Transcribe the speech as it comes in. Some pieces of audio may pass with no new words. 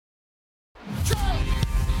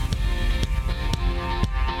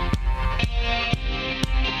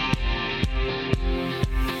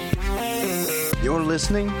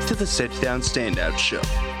listening to the Sit Down Standout Show,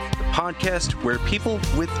 the podcast where people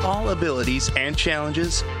with all abilities and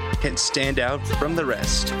challenges can stand out from the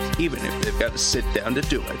rest, even if they've got to sit down to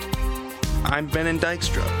do it. I'm Ben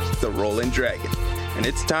Dykstra, the Rolling Dragon, and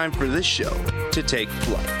it's time for this show to take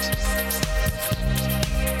flight.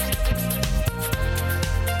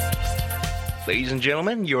 Ladies and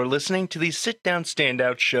gentlemen, you're listening to the Sit Down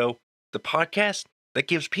Standout Show, the podcast that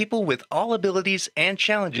gives people with all abilities and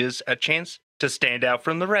challenges a chance to stand out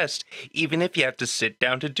from the rest, even if you have to sit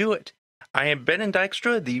down to do it. I am Ben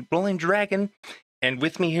Dykstra, the Rolling Dragon, and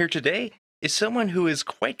with me here today is someone who is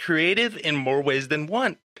quite creative in more ways than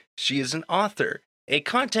one. She is an author, a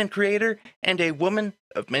content creator, and a woman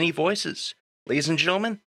of many voices. Ladies and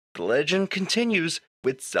gentlemen, the legend continues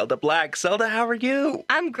with Zelda Black. Zelda, how are you?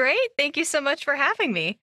 I'm great. Thank you so much for having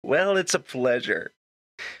me. Well, it's a pleasure.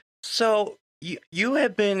 So, you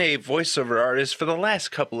have been a voiceover artist for the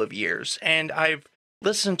last couple of years, and I've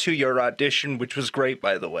listened to your audition, which was great,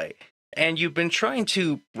 by the way. And you've been trying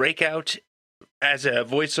to break out as a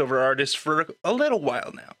voiceover artist for a little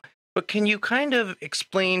while now. But can you kind of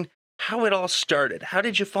explain how it all started? How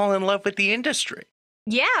did you fall in love with the industry?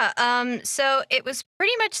 Yeah, so it was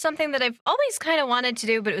pretty much something that I've always kind of wanted to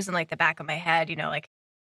do, but it was in like the back of my head, like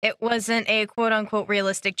it wasn't a quote unquote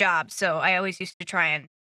realistic job. So I always used to try and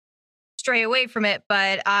stray away from it.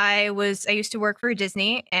 But I used to work for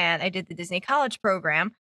Disney and I did the Disney college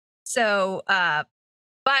program. So,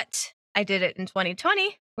 but I did it in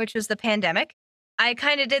 2020, which was the pandemic. I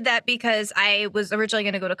kind of did that because I was originally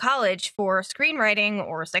going to go to college for screenwriting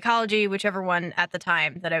or psychology, whichever one at the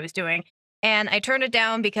time that I was doing. And I turned it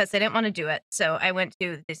down because I didn't want to do it. So I went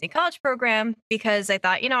to the Disney college program because I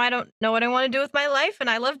thought, I don't know what I want to do with my life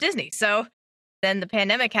and I love Disney. So then the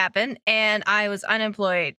pandemic happened and I was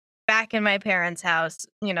unemployed back in my parents' house.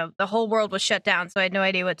 The whole world was shut down. So I had no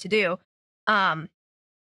idea what to do.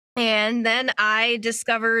 And then I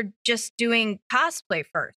discovered just doing cosplay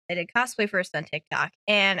first. I did cosplay first on TikTok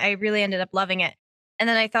and I really ended up loving it. And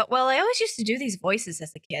then I thought, well, I always used to do these voices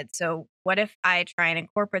as a kid. So what if I try and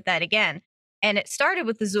incorporate that again? And it started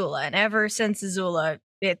with Azula. And ever since Azula,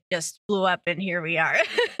 it just blew up and here we are.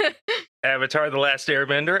 Avatar: The Last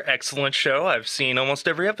Airbender, excellent show. I've seen almost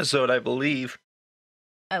every episode, I believe.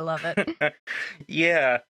 I love it.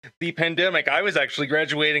 Yeah, the pandemic. I was actually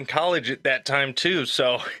graduating college at that time too,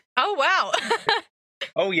 so. Oh, wow.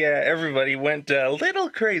 Oh yeah, everybody went a little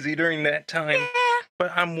crazy during that time. Yeah.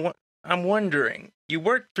 But I'm wondering, you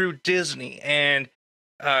worked through Disney and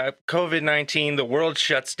COVID-19, the world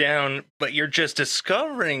shuts down, but you're just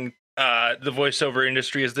discovering the voiceover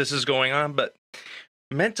industry as this is going on. But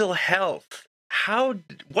mental health,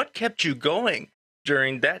 what kept you going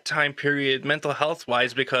during that time period, mental health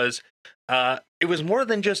wise? Because it was more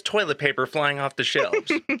than just toilet paper flying off the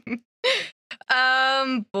shelves.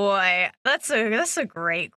 Boy, that's a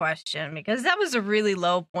great question because that was a really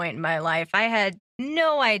low point in my life. I had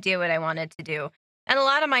no idea what I wanted to do. And a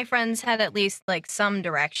lot of my friends had at least like some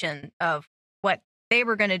direction of what they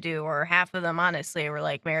were going to do, or half of them honestly were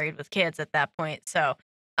like married with kids at that point. So,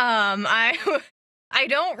 I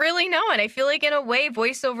don't really know. And I feel like in a way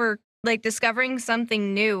voiceover, like discovering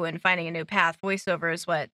something new and finding a new path, voiceover is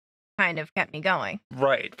what kind of kept me going.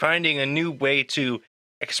 Right. Finding a new way to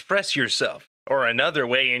express yourself, or another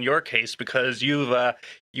way in your case, because you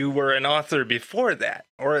were an author before that,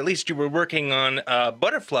 or at least you were working on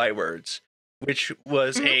Butterfly Words, which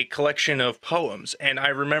was a collection of poems. And I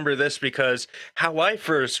remember this because how I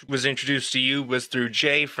first was introduced to you was through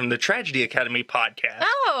Jay from the Tragedy Academy podcast.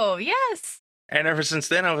 Oh, yes. And ever since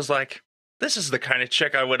then, I was like, this is the kind of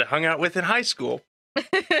chick I would have hung out with in high school.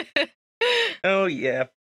 Oh, yeah.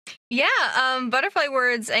 Yeah, Butterfly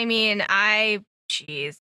Words, I mean,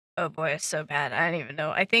 oh boy, it's so bad. I don't even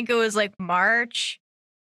know. I think it was like March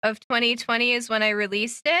of 2020 is when I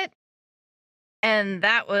released it. And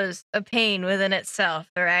that was a pain within itself.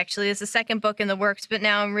 There actually is a second book in the works, but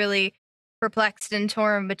now I'm really perplexed and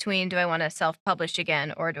torn between, do I want to self-publish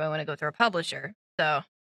again or do I want to go through a publisher? So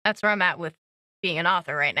that's where I'm at with being an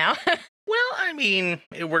author right now. Well, I mean,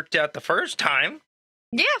 it worked out the first time.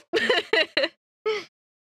 Yeah.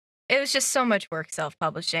 It was just so much work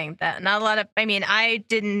self-publishing that I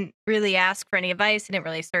didn't really ask for any advice. I didn't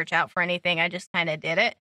really search out for anything. I just kind of did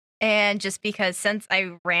it. And just because since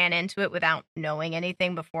I ran into it without knowing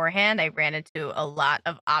anything beforehand, I ran into a lot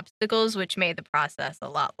of obstacles, which made the process a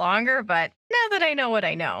lot longer. But now that I know what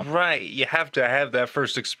I know. Right. You have to have that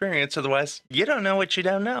first experience. Otherwise, you don't know what you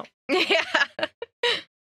don't know. Yeah.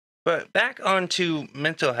 But back onto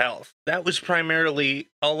mental health. That was primarily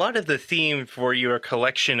a lot of the theme for your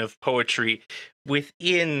collection of poetry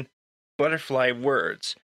within Butterfly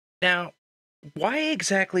Words. Now, why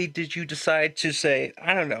exactly did you decide to say,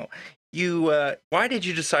 I don't know, why did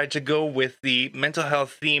you decide to go with the mental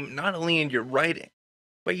health theme, not only in your writing,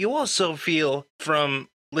 but you also feel from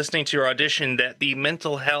listening to your audition that the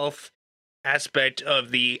mental health aspect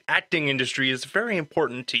of the acting industry is very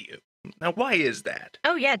important to you. Now, why is that?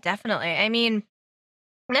 Oh yeah, definitely. I mean,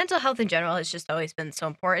 mental health in general has just always been so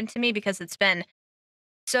important to me because it's been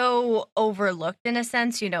so overlooked in a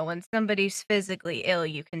sense. When somebody's physically ill,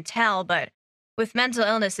 you can tell, but with mental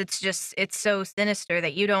illness, it's so sinister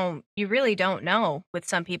that you really don't know with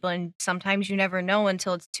some people. And sometimes you never know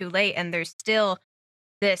until it's too late. And there's still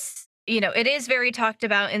this, it is very talked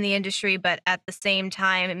about in the industry, but at the same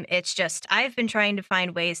time, it's just, I've been trying to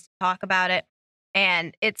find ways to talk about it.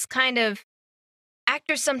 And it's kind of,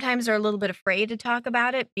 actors sometimes are a little bit afraid to talk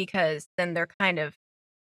about it because then they're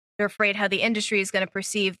afraid how the industry is going to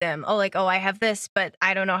perceive them. Oh, like, oh, I have this, but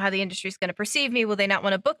I don't know how the industry is going to perceive me. Will they not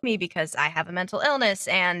want to book me because I have a mental illness?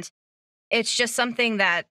 And it's just something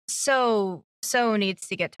that so needs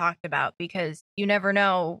to get talked about because you never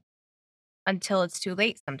know until it's too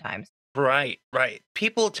late sometimes. Right, right.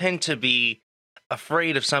 People tend to be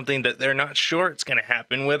afraid of something that they're not sure it's going to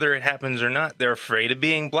happen, whether it happens or not. They're afraid of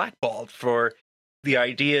being blackballed for the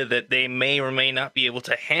idea that they may or may not be able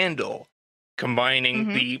to handle combining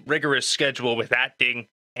Hmm. the rigorous schedule with acting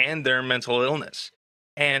and their mental illness.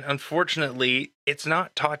 And unfortunately, it's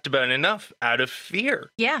not talked about enough out of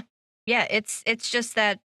fear. Yeah. Yeah, it's just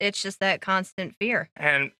that constant fear.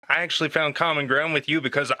 And I actually found common ground with you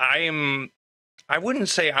because I wouldn't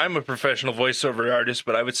say I'm a professional voiceover artist,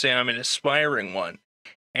 but I would say I'm an aspiring one.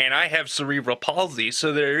 And I have cerebral palsy,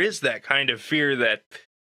 so there is that kind of fear that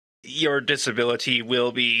your disability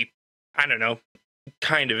will be, I don't know,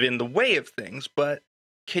 kind of in the way of things. But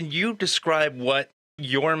can you describe what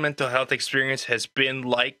your mental health experience has been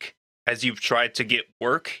like as you've tried to get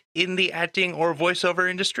work in the acting or voiceover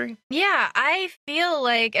industry? Yeah, I feel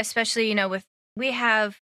like, especially, with we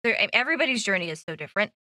have everybody's journey is so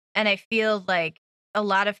different. And I feel like a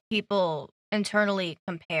lot of people internally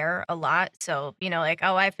compare a lot. So, like,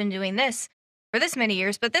 oh, I've been doing this for this many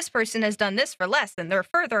years, but this person has done this for less and they're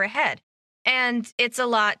further ahead. And it's a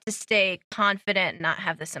lot to stay confident and not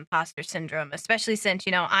have this imposter syndrome, especially since,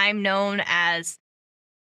 I'm known as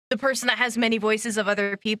the person that has many voices of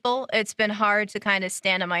other people. It's been hard to kind of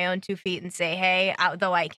stand on my own 2 feet and say, hey,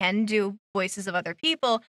 though I can do voices of other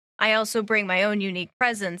people, I also bring my own unique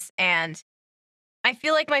presence. And I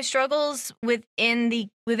feel like my struggles within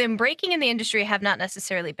breaking in the industry have not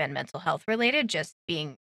necessarily been mental health related, just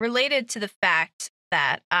being related to the fact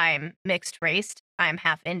that I'm mixed race. I'm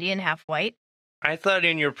half Indian, half white. I thought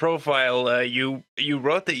in your profile, you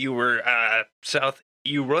wrote that you were South.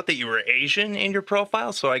 You wrote that you were Asian in your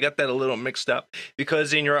profile, so I got that a little mixed up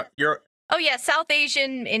because in your Oh yeah, South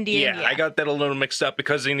Asian, Indian, yeah, I yeah. got that a little mixed up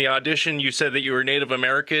because in the audition you said that you were Native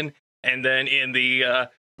American, and then in the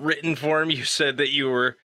written form you said that you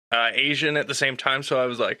were Asian at the same time. So I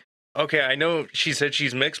was like, okay, I know she said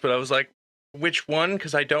she's mixed, but I was like, which one?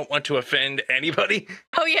 Because I don't want to offend anybody.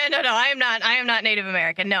 Oh yeah, no, I am not Native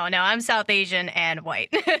American. No, I'm South Asian and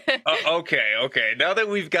white. Okay, okay. Now that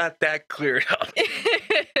we've got that cleared up,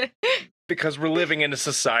 because we're living in a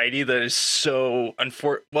society that is so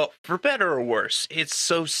well, for better or worse, it's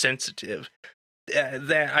so sensitive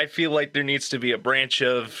that I feel like there needs to be a branch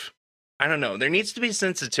of, I don't know, there needs to be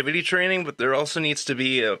sensitivity training, but there also needs to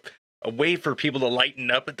be a way for people to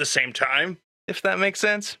lighten up at the same time, if that makes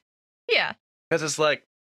sense. Yeah. Because it's like,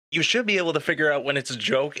 you should be able to figure out when it's a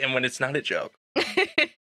joke and when it's not a joke.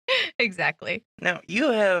 Exactly. Now,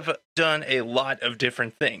 you have done a lot of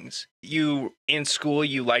different things. In school,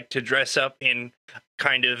 you like to dress up in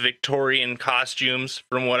kind of Victorian costumes,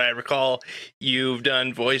 from what I recall. You've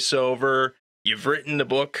done voiceover, you've written a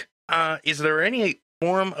book. Is there any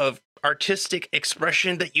form of artistic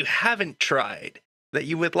expression that you haven't tried that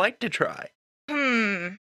you would like to try?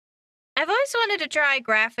 Hmm. I've always wanted to try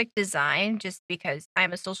graphic design just because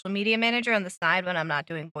I'm a social media manager on the side when I'm not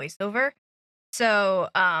doing voiceover. So,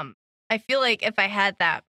 I feel like if I had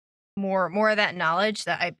that more of that knowledge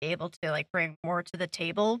that I'd be able to like bring more to the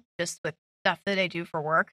table just with stuff that I do for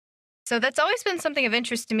work. So that's always been something of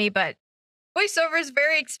interest to me, but voiceover is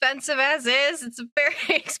very expensive as is. It's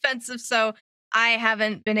very expensive, so I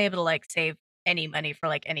haven't been able to like save any money for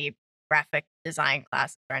like any graphic design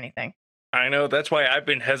classes or anything. I know that's why I've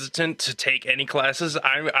been hesitant to take any classes.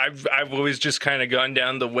 I've always just kind of gone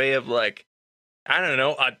down the way of like, I don't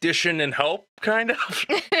know, audition and help kind of.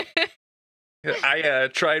 I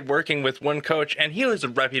tried working with one coach, and he was a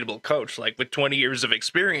reputable coach, like with 20 years of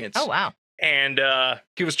experience. Oh wow. And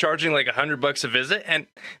he was charging like $100 a visit, and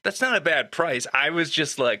that's not a bad price. I was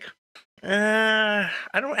just like, I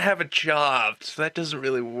don't have a job, so that doesn't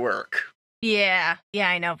really work. Yeah, yeah,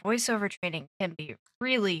 I know. Voiceover training can be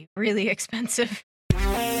really, really expensive.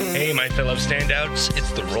 Hey, my fellow standouts,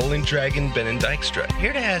 it's the Rolling Dragon Ben and Dykstra,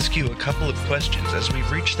 here to ask you a couple of questions as we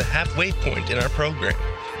reach the halfway point in our program.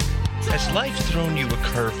 Has life thrown you a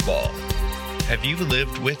curveball? Have you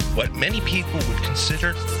lived with what many people would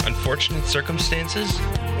consider unfortunate circumstances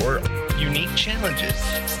or unique challenges?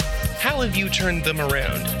 How have you turned them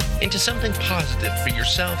around into something positive for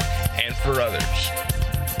yourself and for others?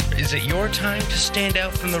 Is it your time to stand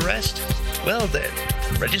out from the rest? Well then,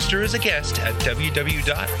 register as a guest at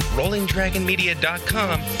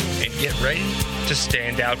www.rollingdragonmedia.com and get ready to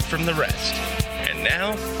stand out from the rest. And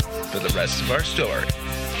now, for the rest of our story.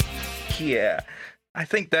 Yeah, I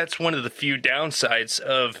think that's one of the few downsides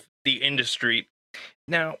of the industry.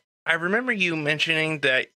 Now, I remember you mentioning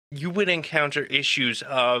that you would encounter issues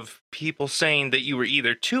of people saying that you were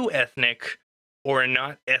either too ethnic or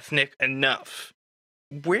not ethnic enough.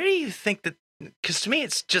 Where do you think that? Because to me,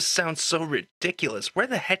 it just sounds so ridiculous. Where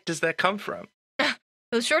the heck does that come from?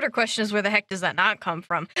 The shorter question is, where the heck does that not come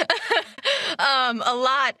from? A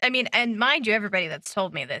lot. I mean, and mind you, everybody that's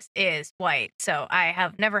told me this is white. So I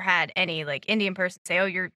have never had any like Indian person say, "Oh,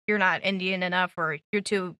 you're not Indian enough," or "You're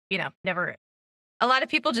too," never. A lot of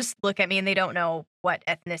people just look at me and they don't know what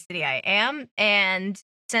ethnicity I am. And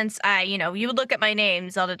since you would look at my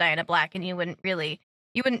name, Zelda Black, and you wouldn't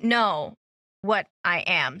know what I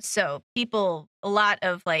am. So a lot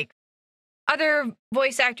of like other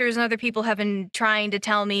voice actors and other people have been trying to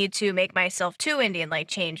tell me to make myself too Indian, like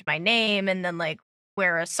change my name and then like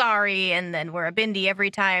wear a sari and then wear a bindi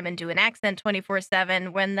every time and do an accent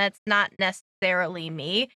 24/7 when that's not necessarily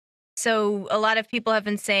me. So a lot of people have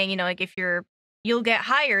been saying, like if you'll get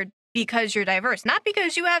hired because you're diverse, not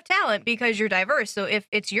because you have talent, because you're diverse. So if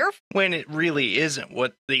it's your When it really isn't.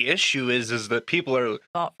 What the issue is that people are.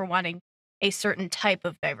 fault for wanting a certain type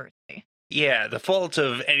of diversity. Yeah, the fault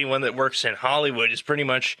of anyone that works in Hollywood is pretty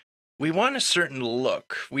much we want a certain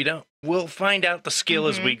look. We'll find out the skill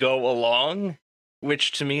as we go along,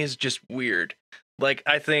 which to me is just weird. Like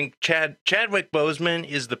I think Chadwick Boseman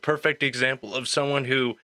is the perfect example of someone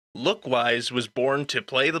who look-wise was born to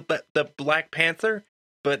play the Black Panther,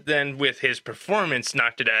 but then with his performance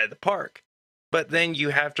knocked it out of the park. But then you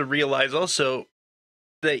have to realize also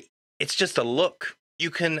that it's just a look.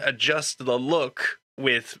 You can adjust the look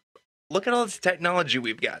look at all this technology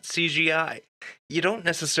we've got, CGI. You don't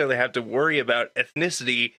necessarily have to worry about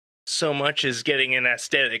ethnicity so much as getting an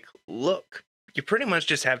aesthetic look. You pretty much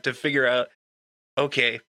just have to figure out,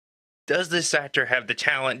 okay, does this actor have the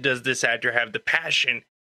talent? Does this actor have the passion?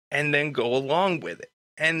 And then go along with it.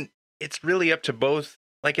 And it's really up to both,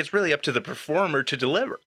 like it's really up to the performer to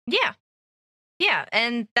deliver. Yeah. Yeah.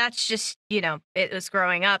 And that's just, it was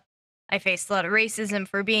growing up. I faced a lot of racism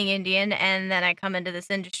for being Indian, and then I come into this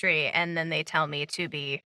industry, and then they tell me to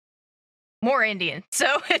be more Indian.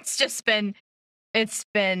 So it's been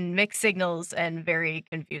mixed signals and very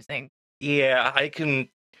confusing. Yeah, I can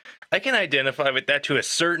identify with that to a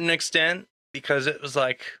certain extent because it was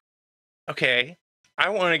like, okay, I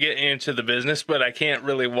want to get into the business, but I can't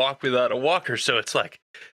really walk without a walker. So it's like,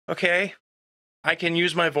 okay, I can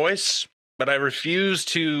use my voice, but I refuse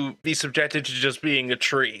to be subjected to just being a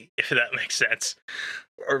tree, if that makes sense.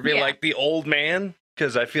 Or be like the old man,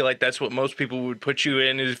 because I feel like that's what most people would put you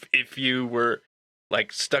in if you were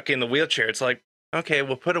like stuck in the wheelchair. It's like, okay,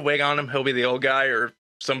 we'll put a wig on him, he'll be the old guy, or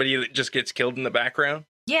somebody that just gets killed in the background.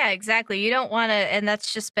 Yeah, exactly. You don't want to, and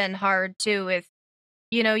that's just been hard too with,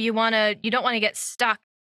 you don't want to get stuck,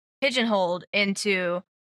 pigeonholed into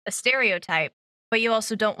a stereotype, but you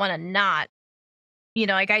also don't want to not.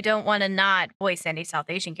 Like I don't want to not voice any South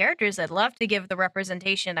Asian characters. I'd love to give the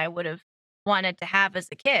representation I would have wanted to have as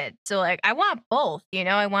a kid. So like I want both,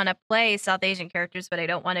 I want to play South Asian characters, but I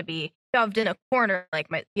don't want to be shoved in a corner like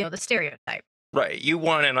the stereotype. Right. You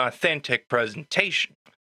want an authentic presentation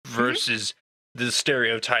versus the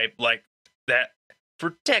stereotype like that.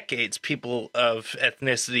 For decades, people of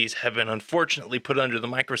ethnicities have been unfortunately put under the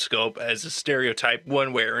microscope as a stereotype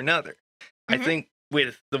one way or another. I think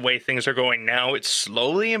with the way things are going now, it's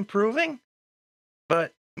slowly improving.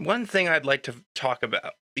 But one thing I'd like to talk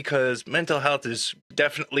about, because mental health is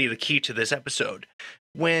definitely the key to this episode.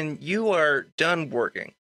 When you are done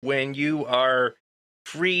working, when you are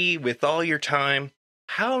free with all your time,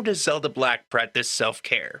 how does Zelda Black practice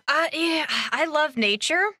self-care? Yeah, I love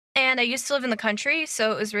nature. And I used to live in the country,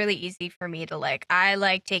 so it was really easy for me to I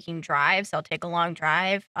like taking drives. I'll take a long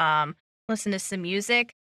drive, listen to some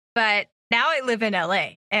music. But now I live in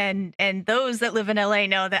LA, and those that live in LA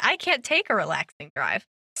know that I can't take a relaxing drive.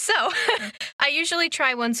 So I usually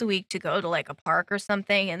try once a week to go to like a park or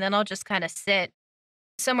something, and then I'll just kind of sit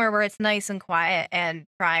somewhere where it's nice and quiet and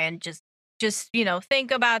try and just think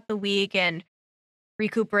about the week and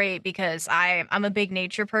recuperate because I'm a big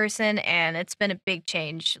nature person and it's been a big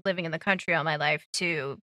change living in the country all my life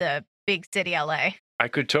to the big city LA. I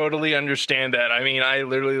could totally understand that. I mean, I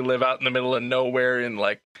literally live out in the middle of nowhere in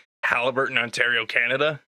like Halliburton, Ontario,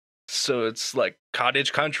 Canada. So it's like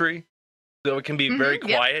cottage country. So it can be very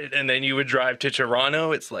Yep. quiet. And then you would drive to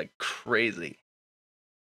Toronto. It's like crazy.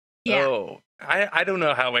 Yeah. Oh, I don't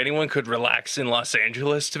know how anyone could relax in Los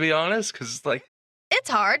Angeles, to be honest, because It's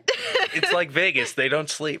hard. it's like Vegas. They don't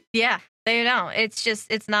sleep. Yeah, they don't. It's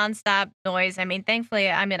nonstop noise. I mean, thankfully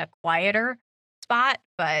I'm in a quieter spot,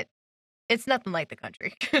 but it's nothing like the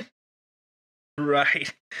country.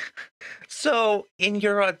 Right. So, in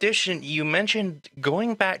your audition, you mentioned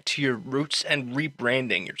going back to your roots and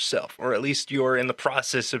rebranding yourself, or at least you're in the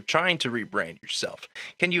process of trying to rebrand yourself.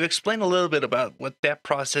 Can you explain a little bit about what that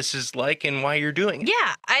process is like and why you're doing it?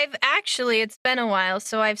 Yeah, it's been a while,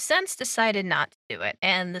 so I've since decided not to do it.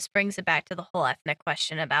 And this brings it back to the whole ethnic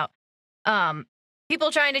question about um people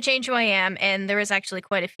trying to change who I am. And there was actually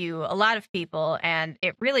a lot of people, and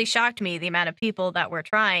it really shocked me the amount of people that were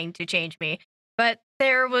trying to change me. But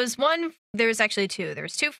there was actually two. There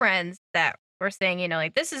was two friends that were saying,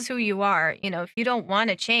 like, this is who you are. If you don't want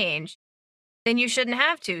to change, then you shouldn't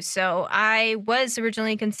have to. So I was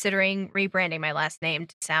originally considering rebranding my last name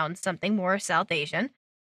to sound something more South Asian.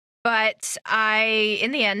 But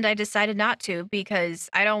in the end, I decided not to because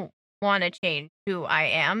I don't want to change who I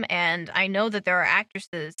am. And I know that there are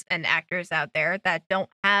actresses and actors out there that don't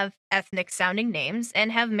have ethnic sounding names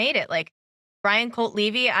and have made it. Like Brian Colt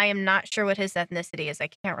Levy, I am not sure what his ethnicity is. I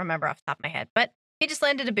can't remember off the top of my head, but he just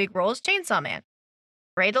landed a big role as Chainsaw Man.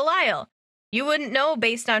 Ray Delisle. You wouldn't know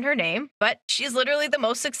based on her name, but she's literally the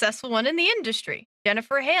most successful one in the industry.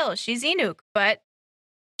 Jennifer Hale, she's Enoch, but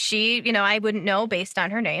I wouldn't know based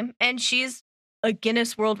on her name, and she's a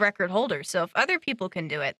Guinness World Record holder. So if other people can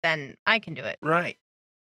do it, then I can do it. Right.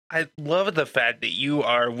 I love the fact that you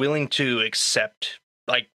are willing to accept,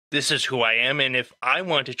 like, this is who I am, and if I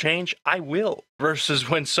want to change, I will. Versus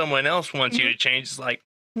when someone else wants you Mhm. to change, it's like,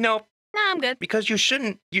 nope, No, I'm good. because you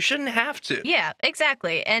shouldn't have to. Yeah,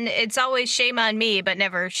 exactly. And it's always shame on me, but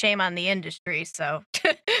never shame on the industry. So,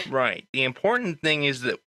 Right. The important thing is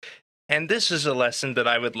that, and this is a lesson that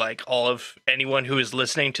I would like all of anyone who is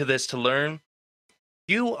listening to this to learn.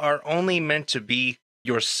 You are only meant to be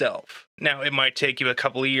yourself. Now, it might take you a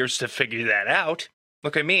couple of years to figure that out.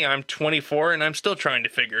 Look at me, I'm 24 and I'm still trying to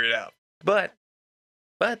figure it out. But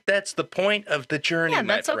that's the point of the journey, yeah,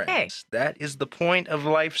 my that's okay. friends. That is the point of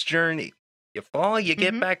life's journey. You fall, you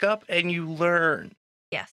get Mhm. back up, and you learn.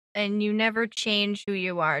 Yes. And you never change who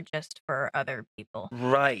you are just for other people.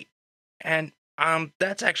 Right. And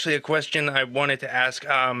that's actually a question I wanted to ask.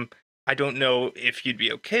 I don't know if you'd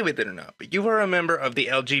be okay with it or not, but you are a member of the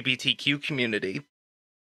LGBTQ community,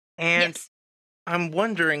 and Yes. I'm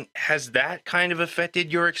wondering, has that kind of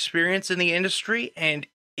affected your experience in the industry? And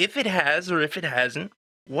if it has or if it hasn't,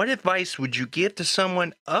 what advice would you give to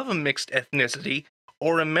someone of a mixed ethnicity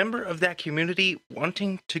or a member of that community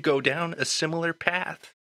wanting to go down a similar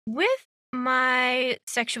path? With my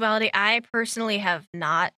sexuality, I personally have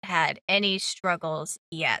not had any struggles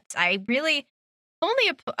yet. I really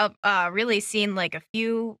only really seen like a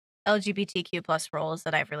few LGBTQ plus roles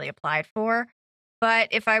that I've really applied for. But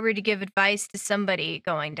if I were to give advice to somebody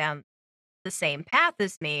going down the same path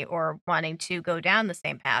as me or wanting to go down the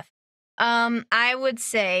same path, I would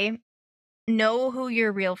say know who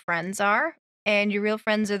your real friends are, and your real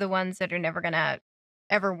friends are the ones that are never gonna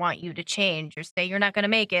ever want you to change or say you're not gonna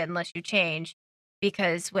make it unless you change.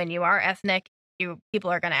 Because when you are ethnic,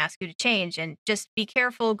 people are gonna ask you to change, and just be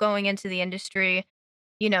careful going into the industry.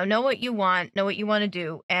 Know what you want, know what you want to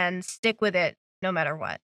do, and stick with it no matter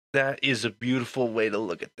what. That is a beautiful way to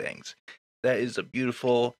look at things. That is a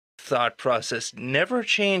beautiful thought process. Never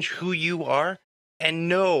change who you are and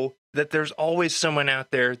know that there's always someone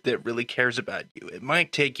out there that really cares about you. It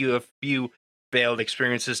might take you a few failed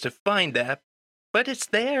experiences to find that, but it's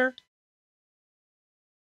there.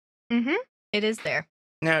 Mm-hmm. It is there.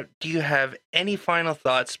 Now, do you have any final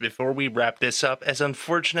thoughts before we wrap this up? As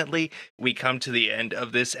unfortunately, we come to the end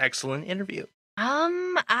of this excellent interview.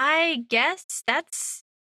 I guess that's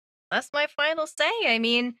my final say. I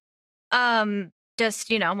mean,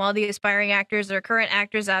 just, all the aspiring actors or current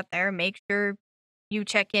actors out there, make sure you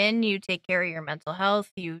check in, you take care of your mental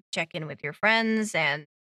health, you check in with your friends, and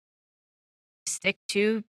stick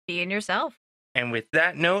to being yourself. And with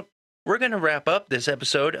that note, we're we're going to wrap up this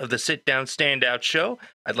episode of the Sit Down Standout Show.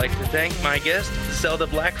 I'd like to thank my guest, Zelda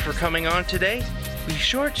Black, for coming on today. Be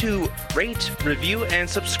sure to rate, review, and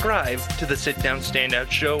subscribe to the Sit Down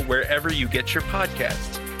Standout Show wherever you get your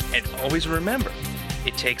podcasts. And always remember,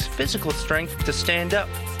 it takes physical strength to stand up,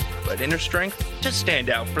 but inner strength to stand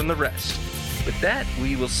out from the rest. With that,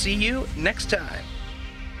 we will see you next time.